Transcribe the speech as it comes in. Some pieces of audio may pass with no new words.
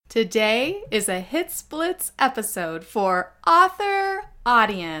Today is a Hits Blitz episode for Author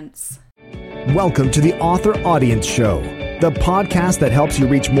Audience. Welcome to the Author Audience Show, the podcast that helps you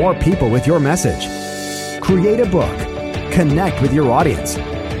reach more people with your message. Create a book, connect with your audience,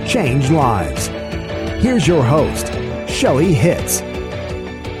 change lives. Here's your host, Shelly Hitz.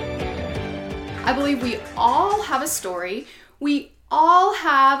 I believe we all have a story. We all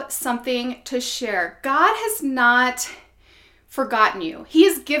have something to share. God has not forgotten you. He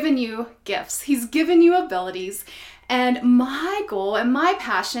has given you gifts. He's given you abilities. And my goal and my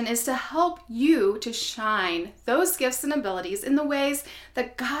passion is to help you to shine those gifts and abilities in the ways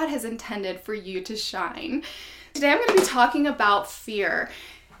that God has intended for you to shine. Today I'm going to be talking about fear.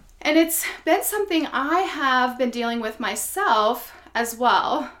 And it's been something I have been dealing with myself as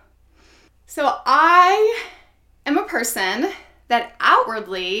well. So I am a person that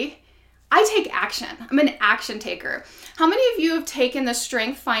outwardly I take action. I'm an action taker. How many of you have taken the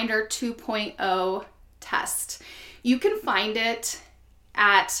Strength Finder 2.0 test? You can find it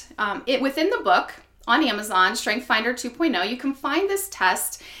at within the book on Amazon, Strength Finder 2.0. You can find this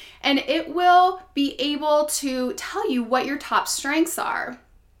test and it will be able to tell you what your top strengths are.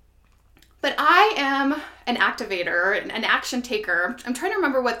 But I am an activator, an action taker. I'm trying to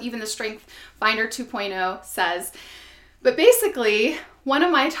remember what even the Strength Finder 2.0 says. But basically, one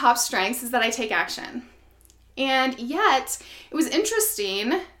of my top strengths is that I take action. And yet, it was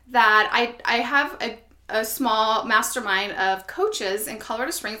interesting that I have a small mastermind of coaches in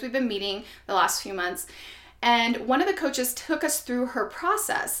Colorado Springs. We've been meeting the last few months. And one of the coaches took us through her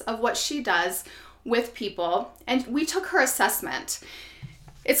process of what she does with people. And we took her assessment.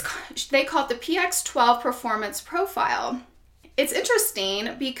 They call it the PX12 Performance Profile. It's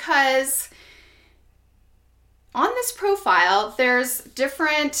interesting because on this profile, there's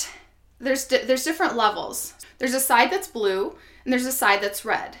different levels. There's a side that's blue and there's a side that's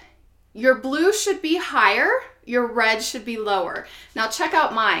red. Your blue should be higher, your red should be lower. Now check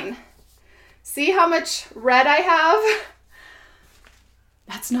out mine. See how much red I have?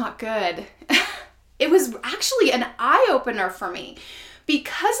 That's not good. It was actually an eye-opener for me.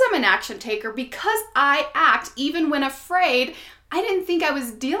 Because I'm an action taker, because I act even when afraid, I didn't think I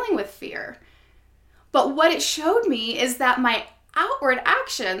was dealing with fear. But what it showed me is that my outward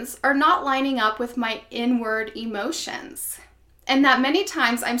actions are not lining up with my inward emotions. And that many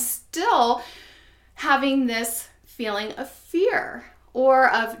times I'm still having this feeling of fear or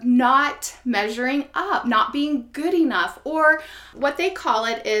of not measuring up, not being good enough, or what they call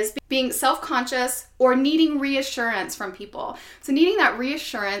it is being self-conscious or needing reassurance from people. So needing that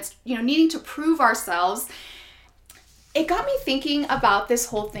reassurance, needing to prove ourselves. It got me thinking about this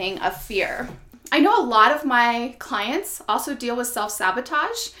whole thing of fear. I know a lot of my clients also deal with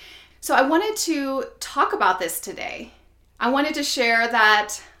self-sabotage, so I wanted to talk about this today. I wanted to share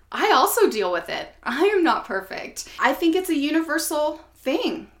that I also deal with it. I am not perfect. I think it's a universal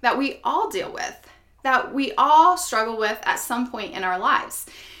thing that we all deal with, that we all struggle with at some point in our lives.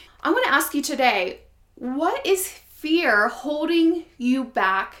 I want to ask you today, what is fear holding you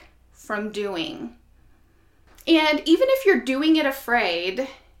back from doing? And even if you're doing it afraid,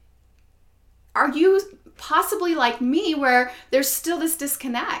 are you possibly like me where there's still this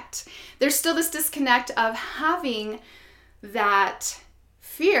disconnect? There's still this disconnect of having that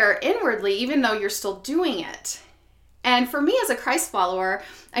fear inwardly, even though you're still doing it. And for me as a Christ follower,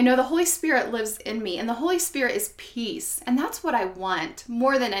 I know the Holy Spirit lives in me, and the Holy Spirit is peace. And that's what I want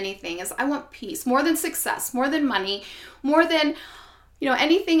more than anything, is I want peace, more than success, more than money, more than,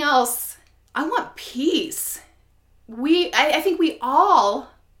 anything else. I want peace. I think we all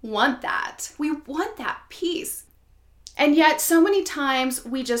want that. We want that peace. And yet so many times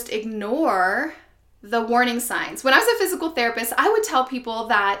we just ignore the warning signs. When I was a physical therapist, I would tell people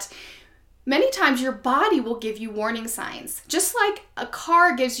that many times your body will give you warning signs. Just like a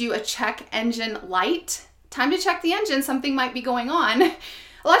car gives you a check engine light, time to check the engine, something might be going on. A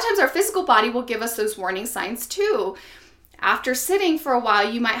lot of times our physical body will give us those warning signs too. After sitting for a while,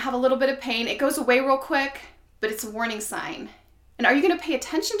 you might have a little bit of pain. It goes away real quick, but it's a warning sign. And are you going to pay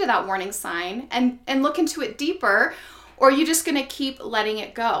attention to that warning sign and look into it deeper, or are you just going to keep letting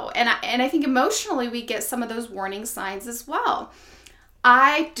it go? And I think emotionally we get some of those warning signs as well.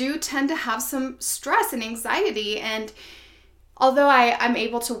 I do tend to have some stress and anxiety, and although I'm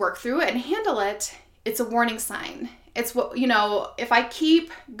able to work through it and handle it, it's a warning sign. It's what, if I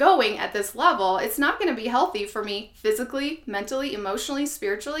keep going at this level, it's not going to be healthy for me physically, mentally, emotionally,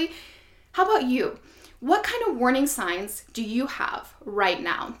 spiritually. How about you? What kind of warning signs do you have right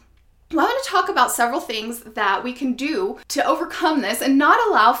now? Well, I want to talk about several things that we can do to overcome this and not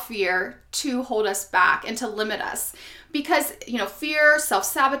allow fear to hold us back and to limit us. Because, fear,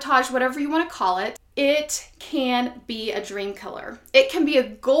 self-sabotage, whatever you want to call it, it can be a dream killer. It can be a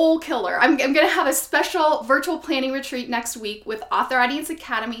goal killer. I'm going to have a special virtual planning retreat next week with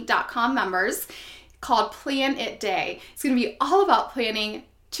AuthorAudienceAcademy.com members called Plan It Day. It's going to be all about planning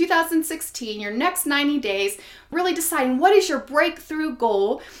 2016, your next 90 days, really deciding what is your breakthrough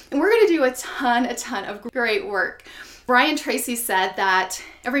goal. And we're going to do a ton of great work. Brian Tracy said that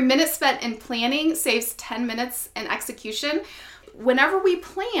every minute spent in planning saves 10 minutes in execution. Whenever we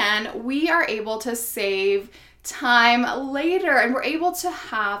plan, we are able to save time later and we're able to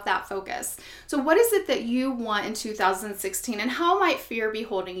have that focus. So what is it that you want in 2016 and how might fear be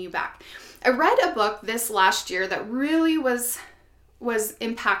holding you back? I read a book this last year that really was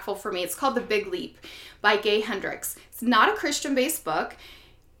impactful for me. It's called The Big Leap by Gay Hendricks. It's not a Christian-based book,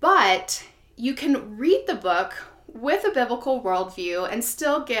 but you can read the book with a biblical worldview and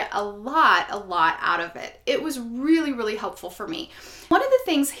still get a lot out of it. It was really helpful for me. One of the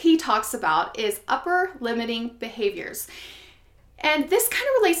things he talks about is upper limiting behaviors. And this kind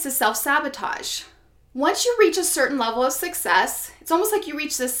of relates to self-sabotage. Once you reach a certain level of success, it's almost like you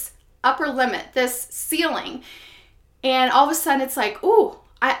reach this upper limit, this ceiling. And all of a sudden it's like, ooh,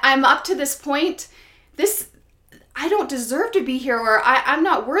 I'm up to this point. I don't deserve to be here, or I'm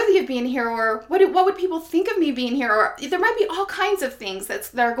not worthy of being here, or what would people think of me being here? Or there might be all kinds of things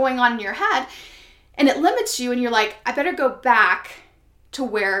that are going on in your head, and it limits you, and you're like, I better go back to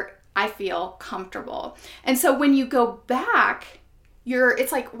where I feel comfortable. And so when you go back,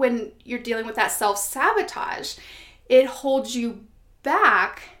 it's like when you're dealing with that self-sabotage, it holds you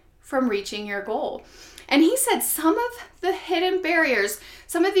back from reaching your goal. And he said some of the hidden barriers,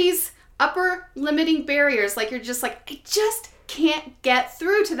 some of these upper limiting barriers, like you're just like, I just can't get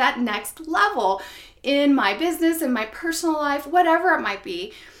through to that next level in my business, in my personal life, whatever it might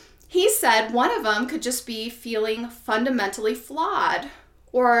be. He said one of them could just be feeling fundamentally flawed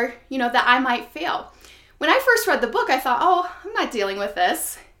or, that I might fail. When I first read the book, I thought, oh, I'm not dealing with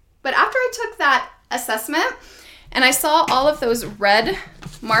this. But after I took that assessment and I saw all of those red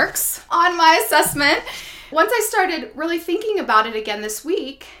marks on my assessment, once I started really thinking about it again this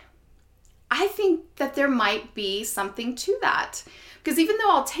week, I think that there might be something to that. Because even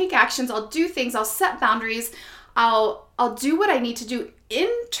though I'll take actions, I'll do things, I'll set boundaries, I'll do what I need to do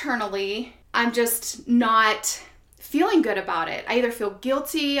internally, I'm just not feeling good about it. I either feel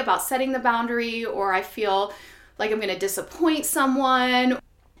guilty about setting the boundary or I feel like I'm going to disappoint someone.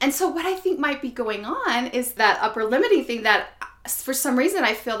 And so what I think might be going on is that upper limiting thing that for some reason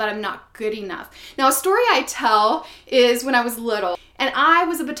I feel that I'm not good enough. Now, a story I tell is when I was little and I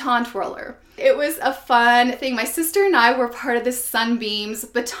was a baton twirler. It was a fun thing. My sister and I were part of the Sunbeams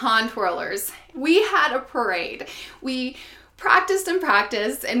baton twirlers. We had a parade. We practiced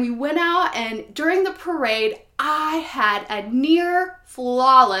and we went out, and during the parade, I had a near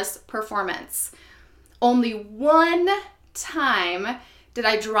flawless performance. Only one time did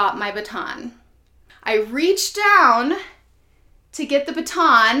I drop my baton. I reached down to get the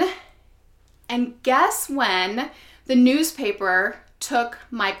baton, and guess when the newspaper took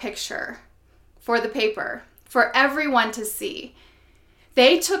my picture for the paper, for everyone to see.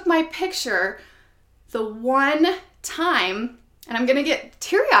 They took my picture the one time, and I'm gonna get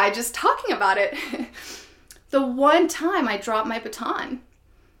teary-eyed just talking about it, the one time I dropped my baton.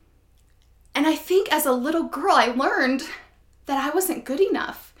 And I think as a little girl, I learned that I wasn't good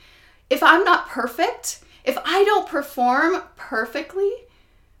enough. If I'm not perfect, if I don't perform perfectly,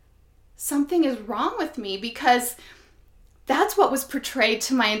 something is wrong with me, because that's what was portrayed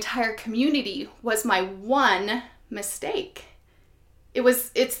to my entire community was my one mistake.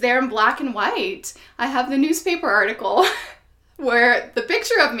 It's there in black and white. I have the newspaper article where the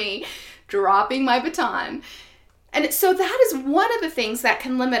picture of me dropping my baton. And so that is one of the things that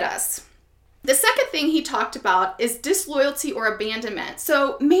can limit us. The second thing he talked about is disloyalty or abandonment.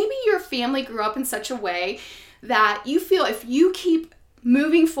 So maybe your family grew up in such a way that you feel if you keep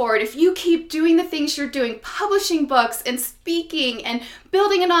moving forward, if you keep doing the things you're doing, publishing books and speaking and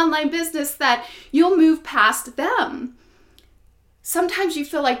building an online business, that you'll move past them. Sometimes you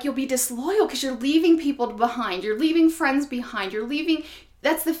feel like you'll be disloyal because you're leaving people behind. You're leaving friends behind.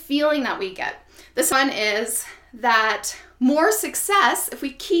 That's the feeling that we get. This one is that more success, if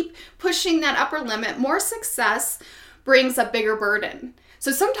we keep pushing that upper limit, more success brings a bigger burden.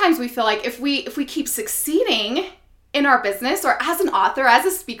 So sometimes we feel like if we keep succeeding in our business or as an author, as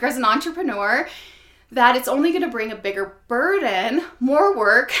a speaker, as an entrepreneur, that it's only going to bring a bigger burden, more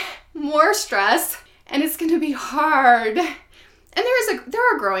work, more stress, and it's going to be hard And there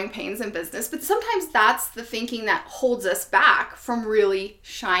are growing pains in business, but sometimes that's the thinking that holds us back from really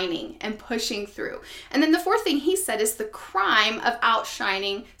shining and pushing through. And then the fourth thing he said is the crime of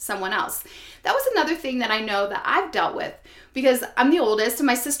outshining someone else. That was another thing that I know that I've dealt with, because I'm the oldest and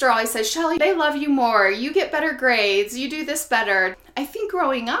my sister always says, Shelly, they love you more. You get better grades. You do this better. I think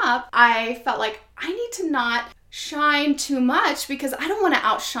growing up, I felt like I need to not shine too much because I don't want to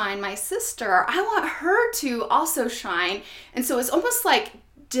outshine my sister. I want her to also shine. And so it's almost like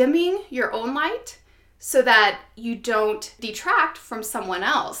dimming your own light so that you don't detract from someone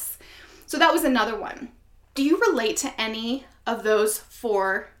else. So that was another one. Do you relate to any of those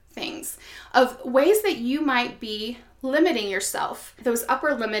four things of ways that you might be limiting yourself, those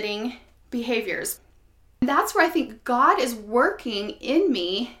upper limiting behaviors? And that's where I think God is working in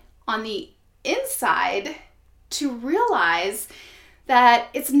me on the inside to realize that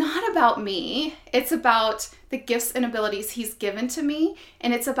it's not about me. It's about the gifts and abilities he's given to me.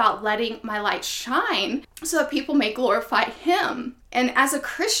 And it's about letting my light shine so that people may glorify him. And as a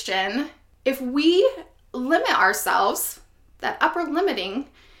Christian, if we limit ourselves, that upper limiting,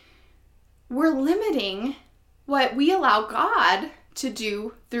 we're limiting what we allow God to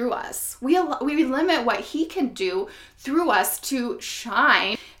do through us. We limit what he can do through us to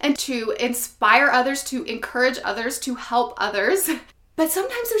shine and to inspire others, to encourage others, to help others. But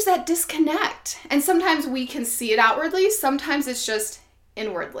sometimes there's that disconnect. And sometimes we can see it outwardly. Sometimes it's just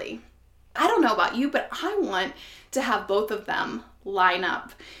inwardly. I don't know about you, but I want to have both of them line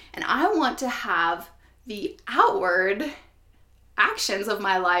up. And I want to have the outward actions of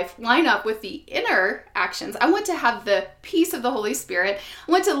my life line up with the inner actions. I want to have the peace of the Holy Spirit.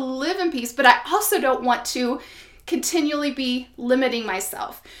 I want to live in peace, but I also don't want to continually be limiting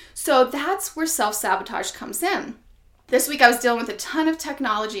myself. So that's where self-sabotage comes in. This week I was dealing with a ton of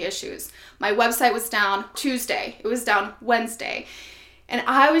technology issues. My website was down Tuesday. It was down Wednesday. And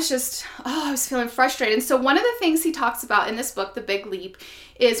I was I was feeling frustrated. And so one of the things he talks about in this book, The Big Leap,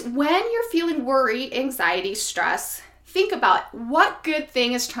 is when you're feeling worry, anxiety, stress, think about what good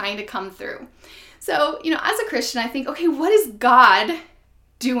thing is trying to come through. So, as a Christian, I think, okay, what is God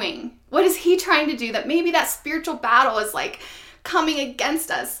doing? What is he trying to do that maybe that spiritual battle is like coming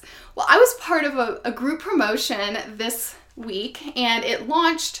against us? Well, I was part of a group promotion this week and it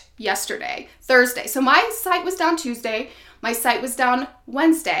launched yesterday, Thursday. So my site was down Tuesday. My site was down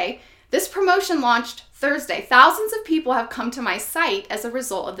Wednesday. This promotion launched Thursday. Thousands of people have come to my site as a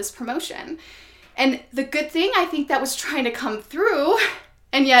result of this promotion. And the good thing I think that was trying to come through,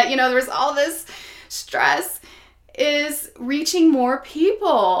 and yet, there was all this stress, is reaching more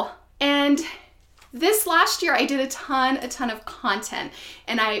people. And this last year, I did a ton of content.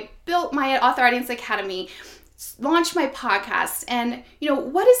 And I built my Author Audience Academy, launched my podcast. And,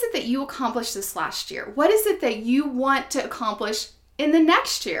 what is it that you accomplished this last year? What is it that you want to accomplish in the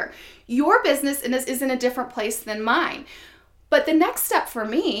next year? Your business is in a different place than mine. But the next step for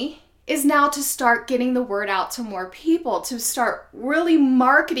me is now to start getting the word out to more people, to start really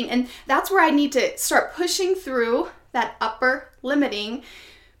marketing. And that's where I need to start pushing through that upper limiting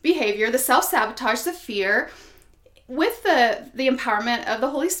behavior, the self-sabotage, the fear, with the empowerment of the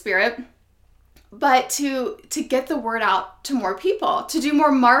Holy Spirit, but to get the word out to more people, to do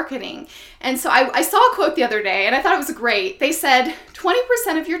more marketing. And so I saw a quote the other day and I thought it was great. They said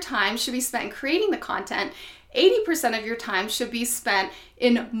 20% of your time should be spent creating the content, 80% of your time should be spent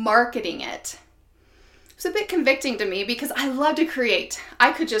in marketing it. It's a bit convicting to me because I love to create.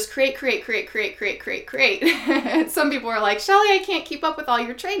 I could just create. Some people are like, Shelly, I can't keep up with all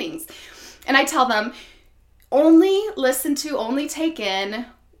your trainings. And I tell them, only take in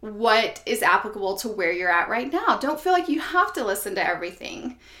what is applicable to where you're at right now. Don't feel like you have to listen to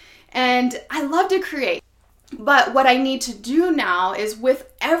everything. And I love to create. But what I need to do now is with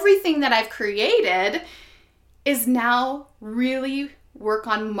everything that I've created is now really work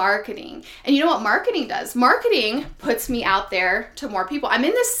on marketing. And you know what marketing does? Marketing puts me out there to more people. I'm in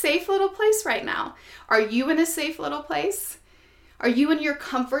this safe little place right now. Are you in a safe little place? Are you in your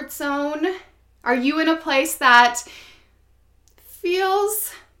comfort zone? Are you in a place that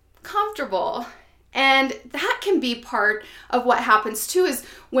feels comfortable? And that can be part of what happens too, is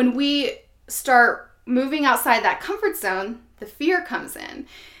when we start moving outside that comfort zone, the fear comes in.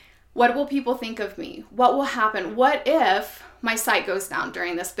 What will people think of me? What will happen? What if my site goes down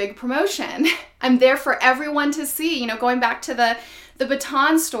during this big promotion? I'm there for everyone to see. Going back to the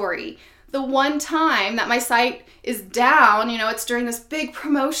baton story, the one time that my site is down, it's during this big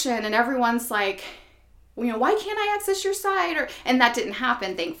promotion and everyone's like, why can't I access your site? And that didn't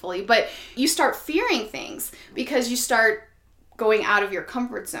happen, thankfully. But you start fearing things because you start going out of your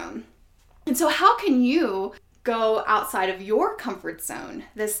comfort zone. And so how can you go outside of your comfort zone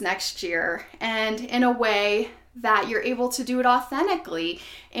this next year, and in a way that you're able to do it authentically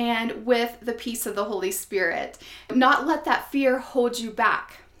and with the peace of the Holy Spirit. Not let that fear hold you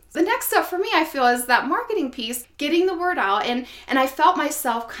back. The next step for me, I feel, is that marketing piece, getting the word out. And I felt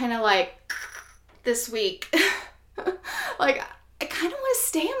myself kind of like this week, like I kind of want to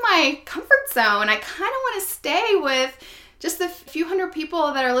stay in my comfort zone. I kind of want to stay with just the few hundred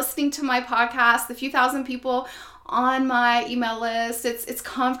people that are listening to my podcast, the few thousand people on my email list. It's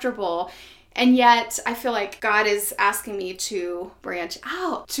comfortable. And yet I feel like God is asking me to branch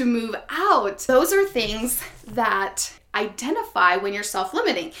out, to move out. Those are things that identify when you're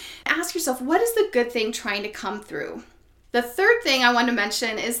self-limiting. Ask yourself, what is the good thing trying to come through? The third thing I want to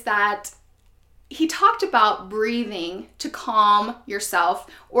mention is that he talked about breathing to calm yourself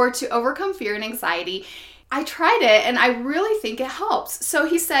or to overcome fear and anxiety. I tried it and I really think it helps. So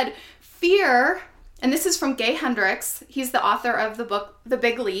he said, fear, and this is from Gay Hendricks. He's the author of the book, The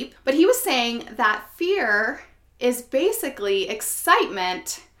Big Leap. But he was saying that fear is basically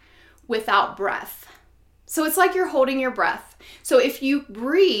excitement without breath. So it's like you're holding your breath. So if you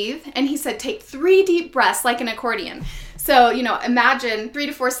breathe, and he said, take 3 deep breaths like an accordion. So, imagine 3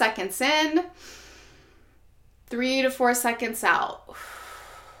 to 4 seconds in, 3 to 4 seconds out.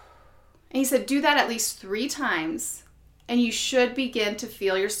 And he said, do that at least 3 times, and you should begin to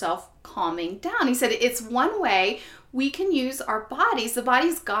feel yourself calming down. He said, it's one way we can use our bodies, the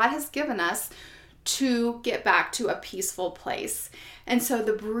bodies God has given us, to get back to a peaceful place. And so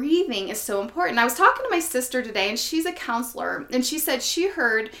the breathing is so important. I was talking to my sister today, and she's a counselor, and she said she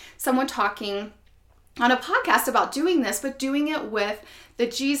heard someone talking on a podcast about doing this, but doing it with the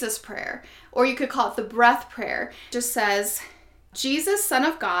Jesus prayer, or you could call it the breath prayer. It just says, Jesus, Son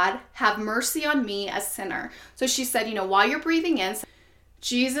of God, have mercy on me, a sinner. So she said, while you're breathing in,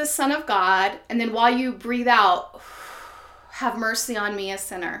 Jesus, Son of God, and then while you breathe out, have mercy on me, a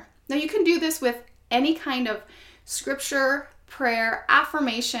sinner. Now you can do this with any kind of scripture, prayer,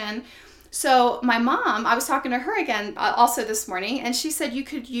 affirmation. So my mom, I was talking to her again also this morning, and she said you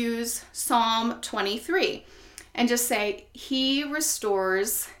could use Psalm 23 and just say, he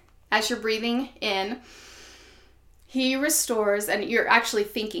restores, as you're breathing in, he restores, and you're actually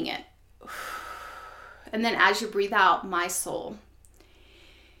thinking it. And then as you breathe out, my soul.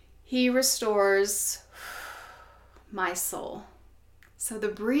 He restores my soul. So the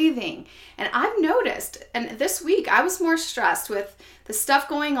breathing, and I've noticed, and this week I was more stressed with the stuff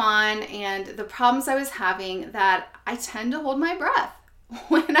going on and the problems I was having, that I tend to hold my breath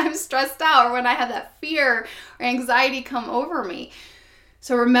when I'm stressed out or when I have that fear or anxiety come over me.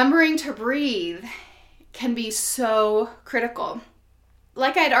 So remembering to breathe can be so critical.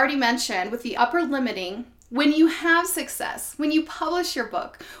 Like I had already mentioned, with the upper limiting, when you have success, when you publish your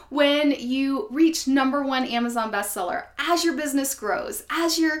book, when you reach #1 Amazon bestseller, as your business grows,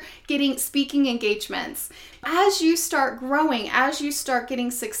 as you're getting speaking engagements, as you start growing, as you start getting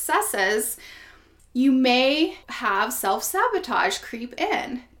successes, you may have self-sabotage creep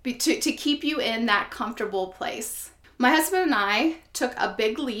in to keep you in that comfortable place. My husband and I took a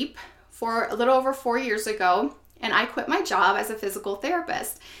big leap for a little over 4 years ago, and I quit my job as a physical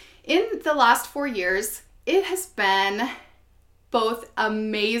therapist. In the last 4 years, it has been both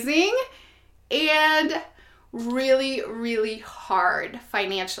amazing and really, really hard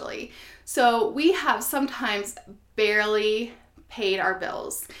financially. So we have sometimes barely paid our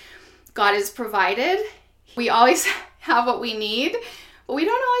bills. God has provided. We always have what we need, but we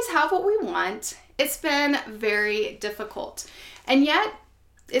don't always have what we want. It's been very difficult. And yet,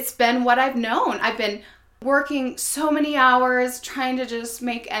 it's been what I've known. I've been working so many hours, trying to just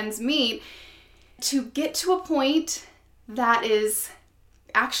make ends meet, to get to a point that is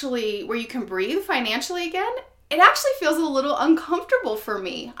actually where you can breathe financially again. It actually feels a little uncomfortable for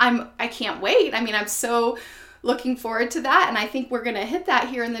me. I can't wait. I'm so looking forward to that, and I think we're going to hit that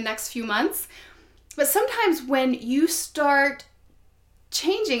here in the next few months. But sometimes when you start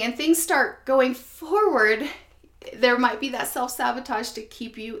changing and things start going forward, there might be that self-sabotage to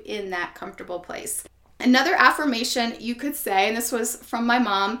keep you in that comfortable place. Another affirmation you could say, and this was from my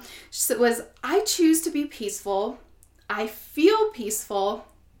mom, was, I choose to be peaceful. I feel peaceful.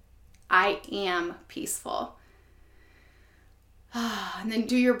 I am peaceful. And then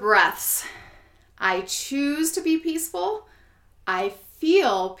do your breaths. I choose to be peaceful. I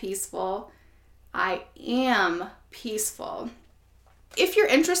feel peaceful. I am peaceful. If you're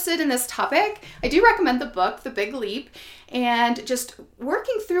interested in this topic, I do recommend the book, The Big Leap, and just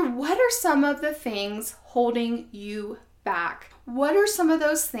working through what are some of the things holding you back. What are some of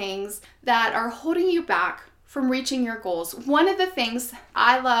those things that are holding you back from reaching your goals. One of the things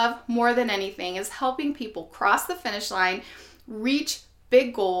I love more than anything is helping people cross the finish line, reach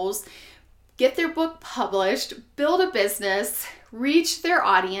big goals, get their book published, build a business, reach their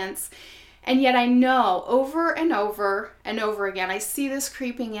audience. And yet I know over and over and over again, I see this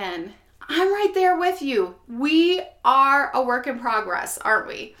creeping in. I'm right there with you. We are a work in progress, aren't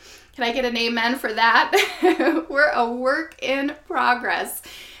we? Can I get an amen for that? We're a work in progress.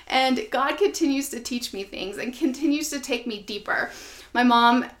 And God continues to teach me things and continues to take me deeper. My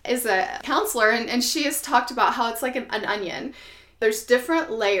mom is a counselor, and she has talked about how it's like an onion. There's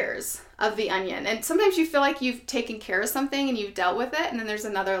different layers of the onion. And sometimes you feel like you've taken care of something and you've dealt with it, and then there's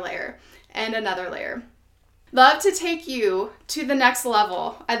another layer and another layer. Love to take you to the next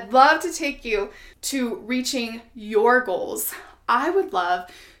level. I'd love to take you to reaching your goals. I would love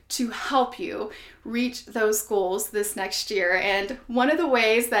to help you reach those goals this next year. And one of the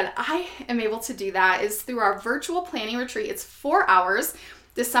ways that I am able to do that is through our virtual planning retreat. It's 4 hours,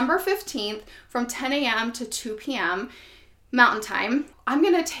 December 15th from 10 a.m. to 2 p.m. Mountain Time. I'm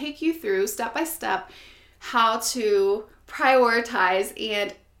going to take you through step by step how to prioritize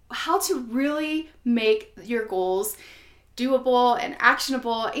and how to really make your goals doable and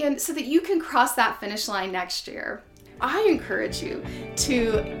actionable, and so that you can cross that finish line next year. I encourage you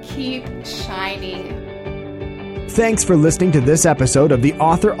to keep shining. Thanks for listening to this episode of the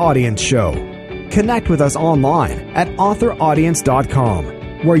Author Audience Show. Connect with us online at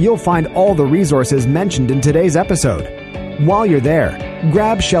authoraudience.com, where you'll find all the resources mentioned in today's episode. While you're there,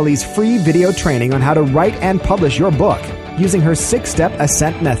 grab Shelley's free video training on how to write and publish your book using her 6-step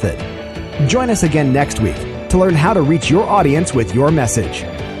Ascent method. Join us again next week to learn how to reach your audience with your message.